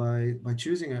 So by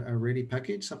choosing a ready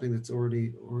package, something that's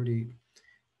already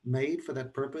made for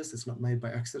that purpose, it's not made by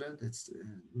accident, it's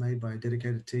made by a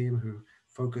dedicated team who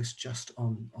focus just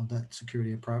on that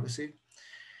security and privacy.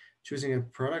 Choosing a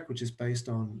product which is based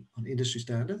on industry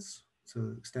standards,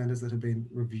 so standards that have been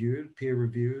reviewed, peer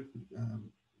reviewed,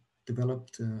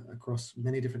 developed across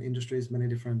many different industries, many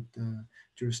different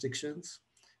jurisdictions,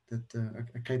 that are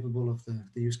capable of the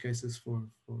use cases for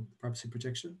privacy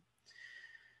protection.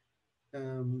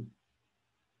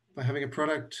 By having a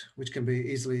product which can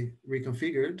be easily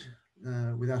reconfigured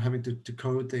without having to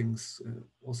code things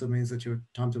also means that your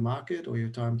time to market or your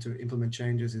time to implement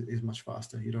changes is much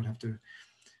faster. You don't have to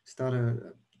start a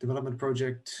development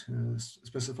project,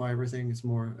 specify everything. It's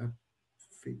more a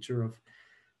feature of,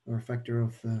 or a factor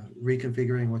of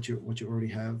reconfiguring what you already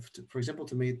have, for example,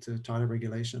 to meet tighter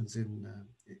regulations in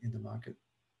the market.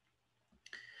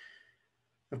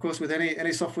 Of course, with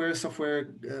any software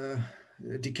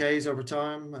decays over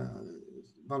time,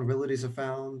 vulnerabilities are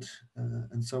found,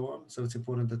 and so on. So it's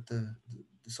important that the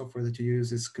software that you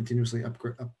use is continuously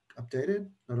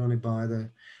updated, not only by the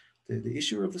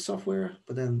issuer of the software,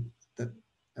 but then that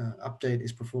update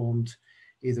is performed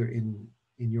either in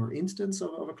your instance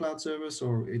of a cloud service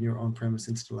or in your on-premise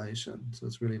installation. So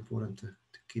it's really important to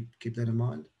keep that in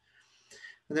mind.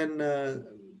 And then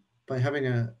by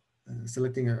having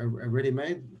selecting a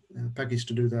ready-made package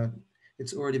to do that,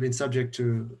 it's already been subject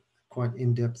to quite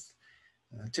in-depth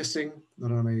testing,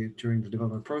 not only during the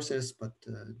development process, but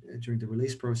during the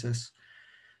release process,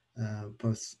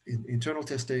 both in internal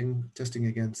testing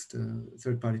against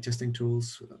third-party testing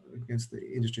tools, against the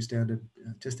industry standard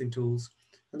testing tools.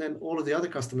 And then all of the other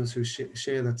customers who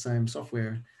share that same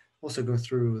software also go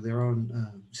through their own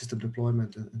system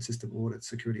deployment and system audits,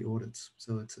 security audits.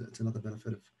 So it's another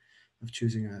benefit of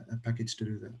choosing a package to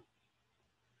do that.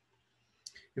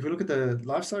 If we look at the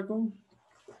life cycle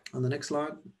on the next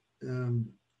slide,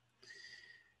 in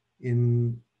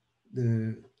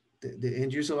the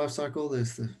end user life cycle,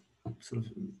 there's the sort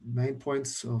of main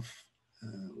points of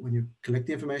when you collect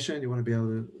the information, you want to be able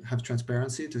to have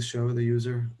transparency to show the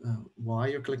user why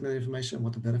you're collecting that information,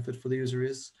 what the benefit for the user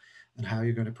is, and how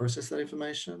you're going to process that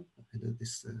information.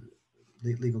 This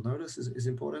legal notice is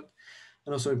important,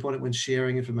 and also important when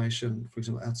sharing information, for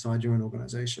example, outside your own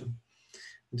organization.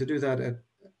 And to do that at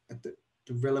the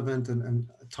relevant and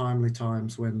timely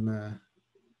times when the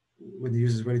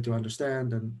user is ready to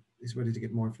understand and is ready to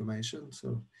get more information.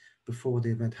 So before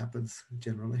the event happens,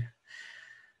 generally.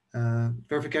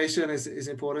 Verification is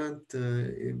important.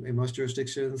 In most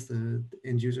jurisdictions, the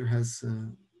end user has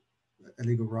a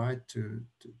legal right to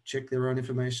check their own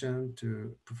information,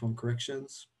 to perform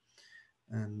corrections,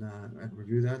 and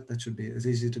review that. That should be as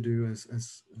easy to do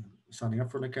as signing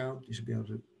up for an account. You should be able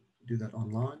to do that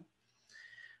online.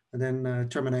 And then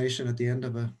termination at the end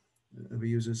of a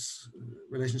user's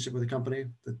relationship with a company,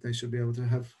 that they should be able to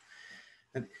have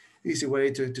an easy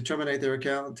way to terminate their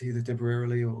account, either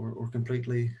temporarily or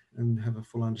completely, and have a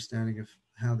full understanding of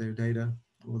how their data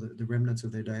or the remnants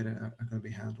of their data are going to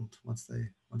be handled once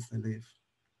they leave.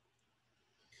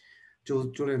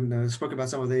 Julian spoke about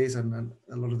some of these, and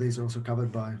a lot of these are also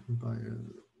covered by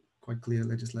quite clear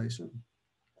legislation.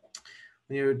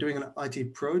 When you're doing an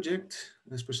IT project,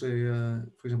 especially,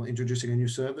 for example, introducing a new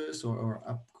service or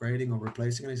upgrading or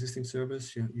replacing an existing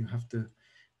service, you have to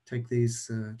take these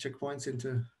checkpoints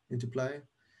into play.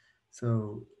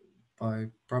 So by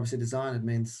privacy design, it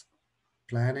means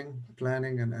planning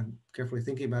and carefully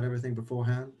thinking about everything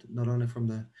beforehand, not only from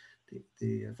the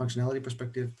functionality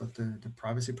perspective, but the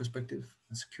privacy perspective,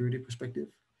 the security perspective.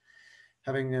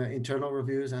 Having internal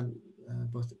reviews and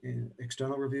both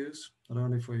external reviews, not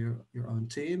only for your own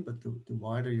team, but the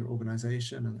wider your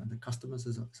organization and the customers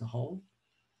as a whole.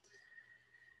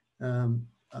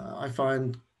 I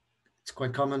find it's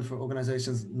quite common for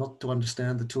organizations not to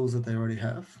understand the tools that they already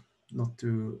have, not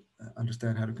to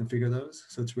understand how to configure those.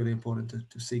 So it's really important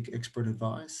to seek expert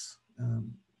advice,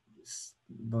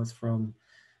 both from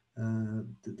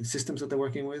the systems that they're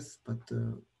working with, but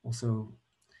also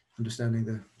understanding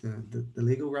the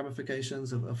legal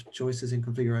ramifications of choices in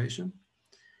configuration.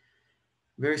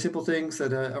 Very simple things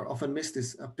that are often missed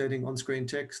is updating on-screen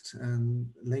text and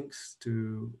links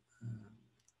to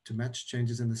match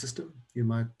changes in the system. You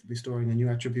might be storing a new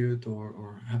attribute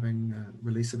or having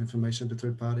release of information to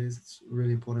third parties. It's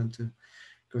really important to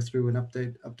go through and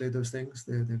update those things.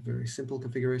 They're very simple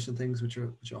configuration things which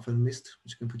are often missed,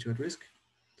 which can put you at risk.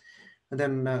 And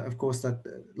then, of course, that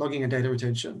logging and data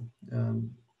retention.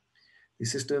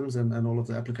 These systems and all of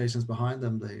the applications behind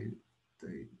them,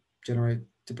 they generate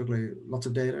typically lots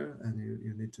of data, and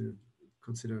you need to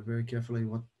consider very carefully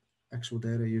what actual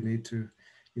data you need to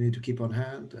keep on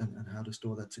hand and how to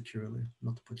store that securely,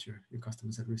 not to put your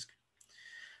customers at risk.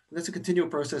 And that's a continual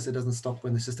process. It doesn't stop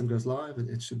when the system goes live.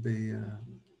 It should be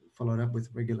followed up with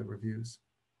regular reviews.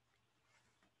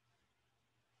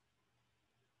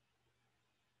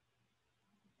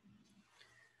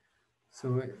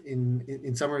 So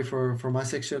in summary for my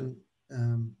section,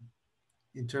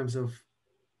 in terms of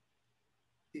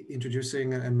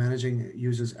introducing and managing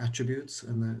users' attributes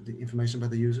and the information about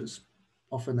the users,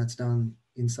 often that's done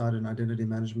inside an identity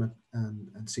management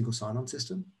and single sign-on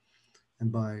system.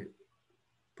 And by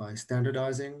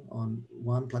standardizing on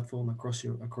one platform across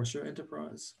your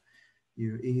enterprise,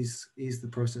 you ease the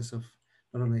process of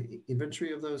not only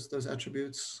inventory of those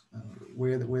attributes,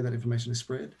 where that information is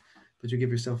spread, but you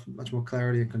give yourself much more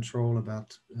clarity and control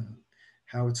about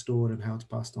how it's stored and how it's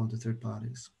passed on to third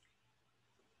parties.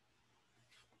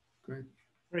 Great.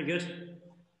 Very good.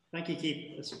 Thank you,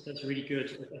 Keith. That's really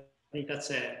good. I think that's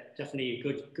definitely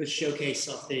a good showcase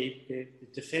of the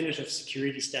definitive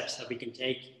security steps that we can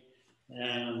take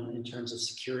in terms of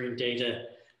securing data.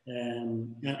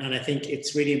 And I think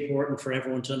it's really important for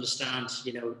everyone to understand,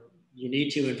 you need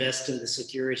to invest in the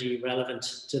security relevant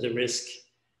to the risk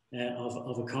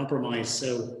of a compromise.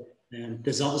 So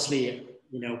there's obviously,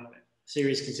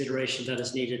 serious consideration that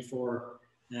is needed for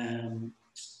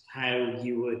how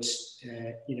you would,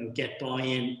 get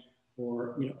buy-in,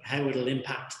 or how it'll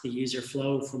impact the user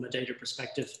flow from a data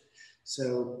perspective.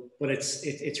 So, but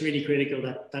it's really critical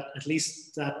that at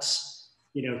least that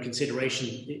consideration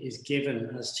is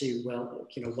given as to, well,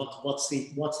 what's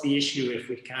the issue if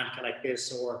we can't collect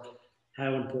this, or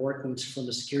how important from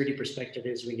a security perspective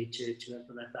is we need to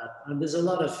implement that. And there's a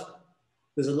lot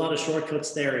of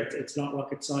shortcuts there. It's not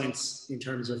rocket science in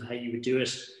terms of how you would do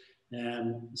it.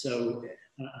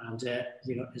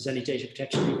 As any data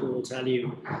protection people will tell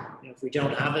you, if we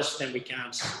don't have it, then we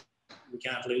can't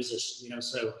lose it.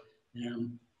 So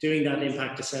doing that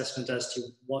impact assessment as to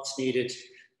what's needed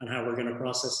and how we're going to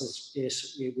process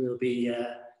it will be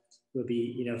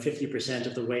 50%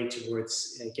 of the way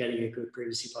towards getting a good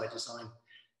privacy by design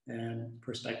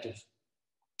perspective.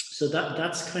 So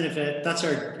that's kind of that's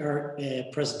our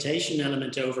presentation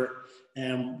element over.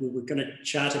 We're going to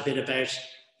chat a bit about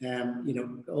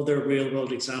other real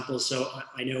world examples. So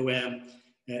I know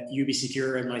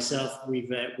Ubisecure and myself, we've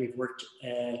worked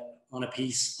on a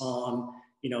piece on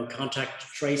contact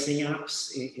tracing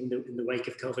apps in the wake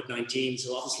of COVID-19.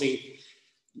 So obviously,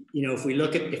 if we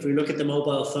look at the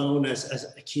mobile phone as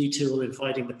a key tool in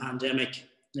fighting the pandemic,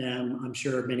 I'm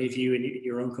sure many of you in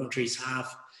your own countries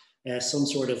have some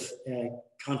sort of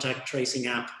contact tracing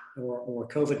app or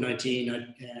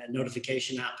COVID-19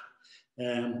 notification app,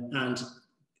 and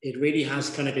it really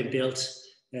has kind of been built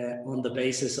on the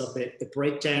basis of the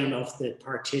breakdown of the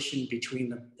partition between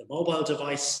the mobile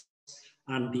device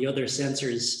and the other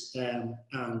sensors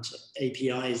and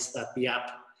APIs that the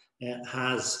app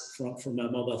has from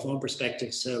a mobile phone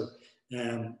perspective. So,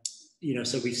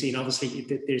 so we've seen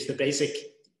obviously there's the basic,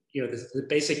 the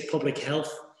basic public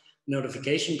health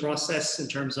notification process in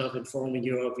terms of informing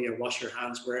you of wash your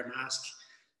hands, wear a mask,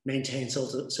 maintain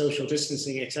social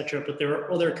distancing, etc. But there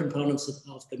are other components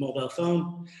of the mobile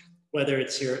phone, whether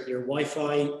it's your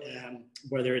Wi-Fi,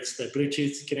 whether it's the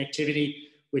Bluetooth connectivity,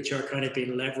 which are kind of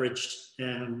being leveraged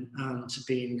and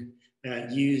being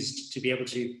used to be able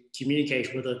to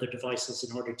communicate with other devices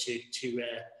in order to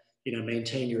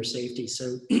maintain your safety.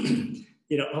 So,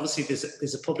 obviously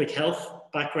there's a public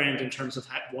health background in terms of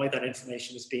why that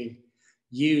information is being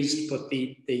used, but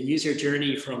the user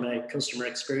journey from a customer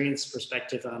experience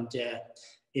perspective and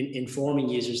informing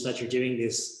users that you're doing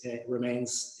this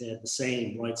remains the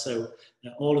same, right? So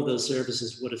all of those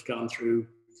services would have gone through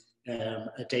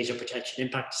a data protection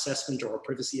impact assessment or a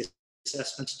privacy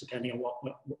assessment, depending on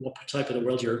what type of the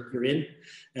world you're in,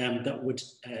 that would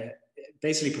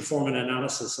basically perform an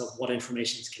analysis of what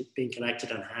information is being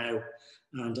collected and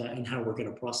how we're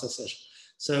going to process it.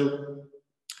 So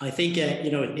I think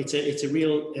it's a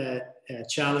real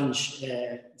challenge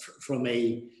from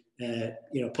a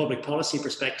public policy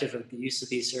perspective of the use of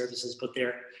these services, but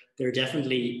they're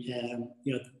definitely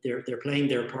they're playing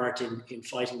their part in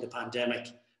fighting the pandemic.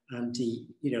 And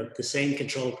the same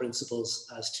control principles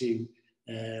as to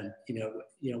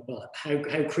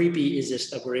how creepy is it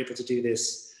that we're able to do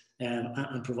this,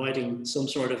 and providing some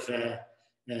sort of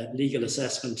legal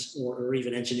assessment or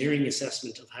even engineering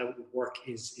assessment of how it would work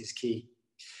is key.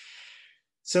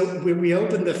 So we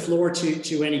open the floor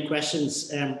to any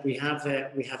questions. We have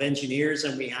engineers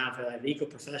and we have legal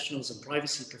professionals and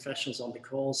privacy professionals on the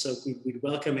call. So we'd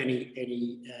welcome any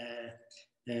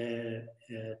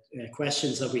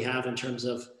questions that we have in terms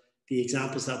of the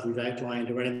examples that we've outlined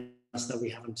or anything else that we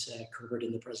haven't covered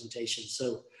in the presentation.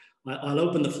 So I'll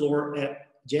open the floor.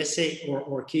 Jesse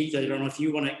or Keith, I don't know if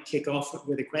you want to kick off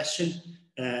with a question,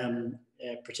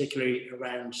 particularly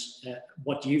around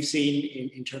what you've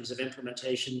seen in terms of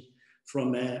implementation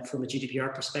from a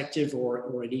GDPR perspective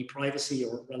or an e-privacy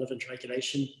or relevant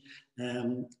regulation.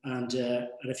 And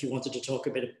if you wanted to talk a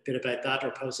bit about that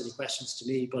or pose any questions to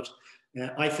me. But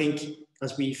I think,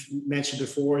 as we've mentioned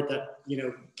before, that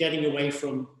getting away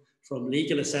from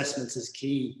legal assessments is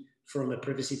key from a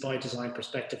privacy by design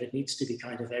perspective. It needs to be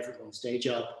kind of everyone's day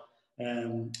job.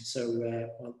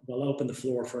 So we'll open the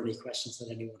floor for any questions that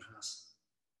anyone has.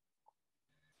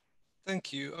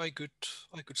 Thank you. I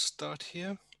could start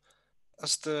here.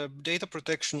 As the data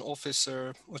protection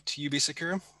officer at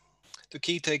Ubisecure, the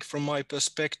key take from my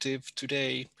perspective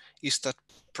today is that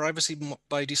privacy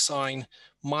by design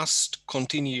must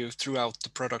continue throughout the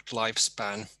product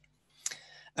lifespan.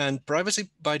 And privacy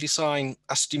by design,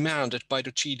 as demanded by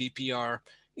the GDPR,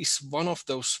 is one of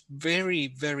those very,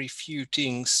 very few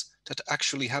things that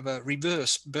actually have a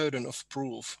reverse burden of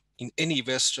proof in any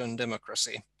Western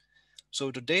democracy.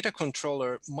 So the data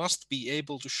controller must be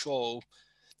able to show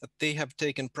that they have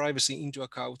taken privacy into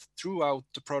account throughout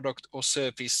the product or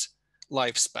service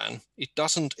lifespan. It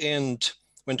doesn't end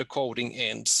when the coding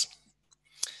ends.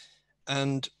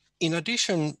 And in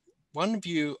addition, one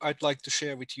view I'd like to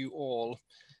share with you all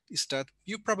is that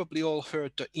you probably all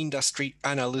heard the industry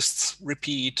analysts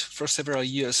repeat for several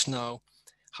years now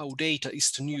how data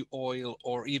is the new oil,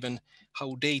 or even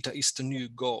how data is the new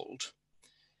gold.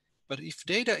 But if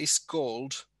data is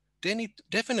gold, then it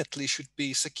definitely should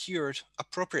be secured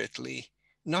appropriately,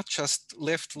 not just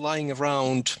left lying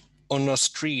around on a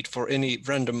street for any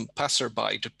random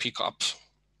passerby to pick up,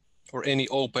 or any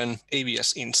open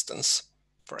AWS instance,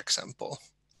 for example.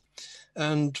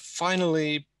 And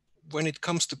finally, when it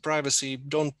comes to privacy,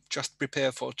 don't just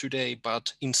prepare for today,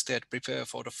 but instead prepare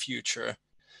for the future.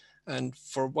 And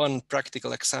for one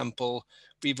practical example,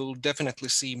 we will definitely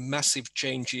see massive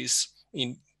changes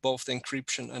in both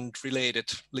encryption and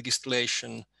related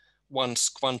legislation once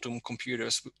quantum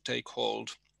computers take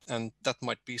hold, and that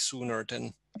might be sooner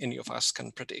than any of us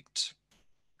can predict.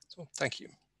 So thank you.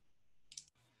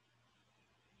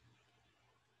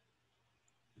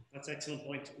 That's an excellent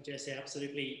point, Jesse.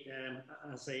 Absolutely.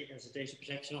 As a data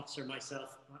protection officer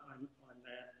myself, I'm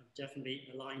definitely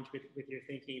aligned with your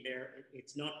thinking there.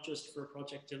 It's not just for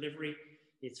project delivery;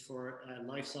 it's for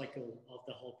life cycle of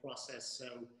the whole process.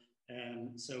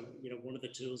 So, one of the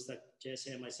tools that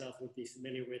Jesse and myself would be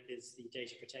familiar with is the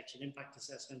data protection impact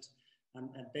assessment, and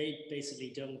they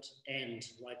basically don't end,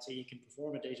 right? So you can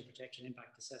perform a data protection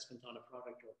impact assessment on a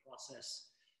product or process,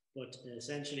 but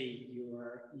essentially you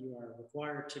are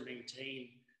required to maintain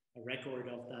a record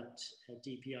of that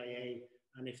DPIA,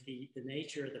 and if the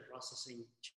nature of the processing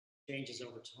changes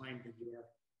over time, then you are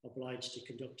obliged to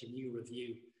conduct a new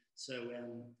review. So,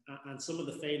 and some of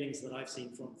the failings that I've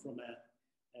seen from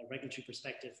a regulatory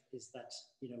perspective is that,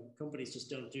 you know, companies just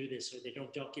don't do this, or they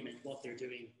don't document what they're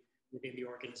doing within the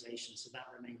organization. So that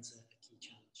remains a key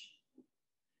challenge.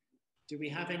 Do we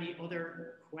have any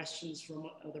other questions from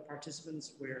other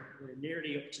participants? We're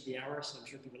nearly up to the hour, so I'm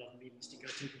sure people have meetings to go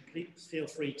to. Please feel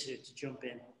free to jump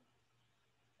in.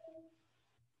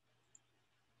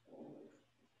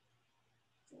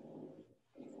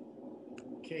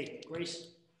 Okay, great.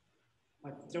 I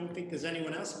don't think there's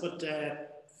anyone else, but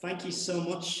thank you so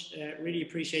much. Really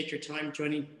appreciate your time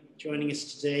joining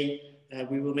us today.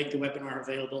 We will make the webinar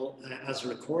available as a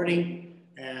recording.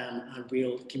 And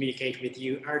we'll communicate with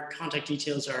you. Our contact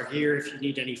details are here if you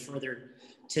need any further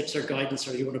tips or guidance,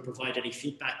 or you want to provide any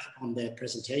feedback on the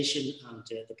presentation and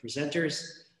the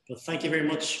presenters. But thank you very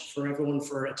much for everyone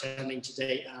for attending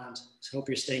today, and hope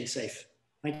you're staying safe.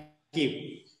 Thank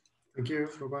you. Thank you.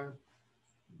 Bye-bye.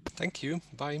 Thank you.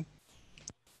 Bye.